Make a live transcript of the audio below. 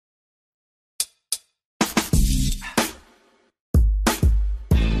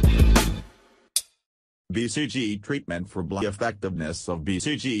BCG treatment for bladder. The effectiveness of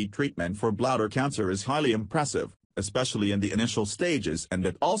BCG treatment for bladder cancer is highly impressive, especially in the initial stages, and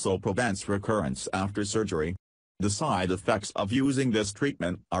it also prevents recurrence after surgery. The side effects of using this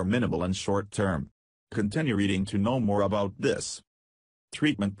treatment are minimal and short-term. Continue reading to know more about this.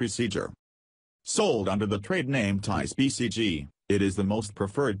 Treatment procedure. Sold under the trade name TICE BCG, it is the most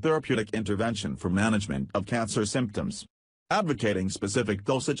preferred therapeutic intervention for management of cancer symptoms. Advocating specific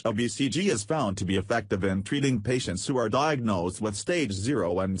dosage of BCG is found to be effective in treating patients who are diagnosed with stage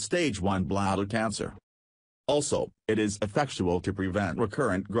 0 and stage 1 bladder cancer. Also, it is effectual to prevent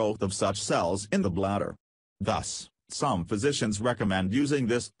recurrent growth of such cells in the bladder. Thus, some physicians recommend using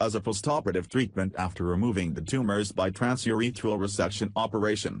this as a postoperative treatment after removing the tumors by transurethral resection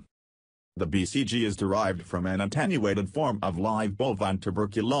operation. The BCG is derived from an attenuated form of live bovine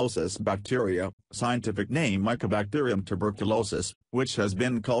tuberculosis bacteria, scientific name Mycobacterium tuberculosis, which has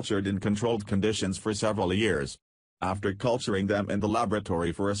been cultured in controlled conditions for several years. After culturing them in the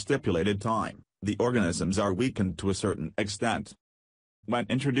laboratory for a stipulated time, the organisms are weakened to a certain extent. When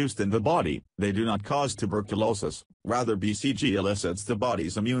introduced in the body, they do not cause tuberculosis, rather BCG elicits the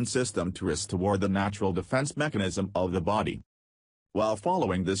body's immune system to risk toward the natural defense mechanism of the body. While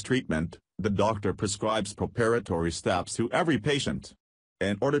following this treatment, the doctor prescribes preparatory steps to every patient.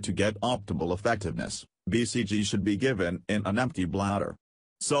 In order to get optimal effectiveness, BCG should be given in an empty bladder.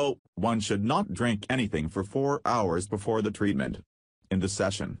 So, one should not drink anything for 4 hours before the treatment. In the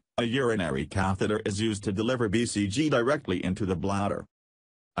session, a urinary catheter is used to deliver BCG directly into the bladder.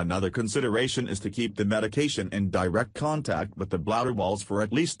 Another consideration is to keep the medication in direct contact with the bladder walls for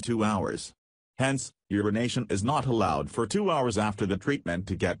at least 2 hours. Hence, urination is not allowed for 2 hours after the treatment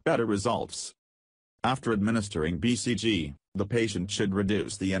to get better results. After administering BCG, the patient should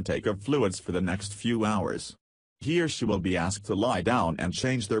reduce the intake of fluids for the next few hours. He or she will be asked to lie down and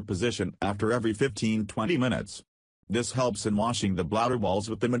change their position after every 15-20 minutes. This helps in washing the bladder walls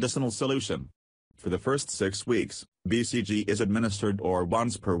with the medicinal solution. For the first 6 weeks, BCG is administered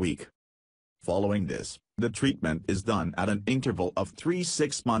once per week. Following this, the treatment is done at an interval of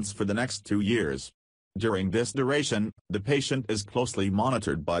 3-6 months for the next 2 years. During this duration, the patient is closely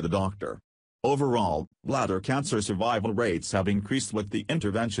monitored by the doctor. Overall, bladder cancer survival rates have increased with the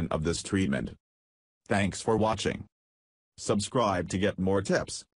intervention of this treatment. Thanks for watching. Subscribe to get more tips.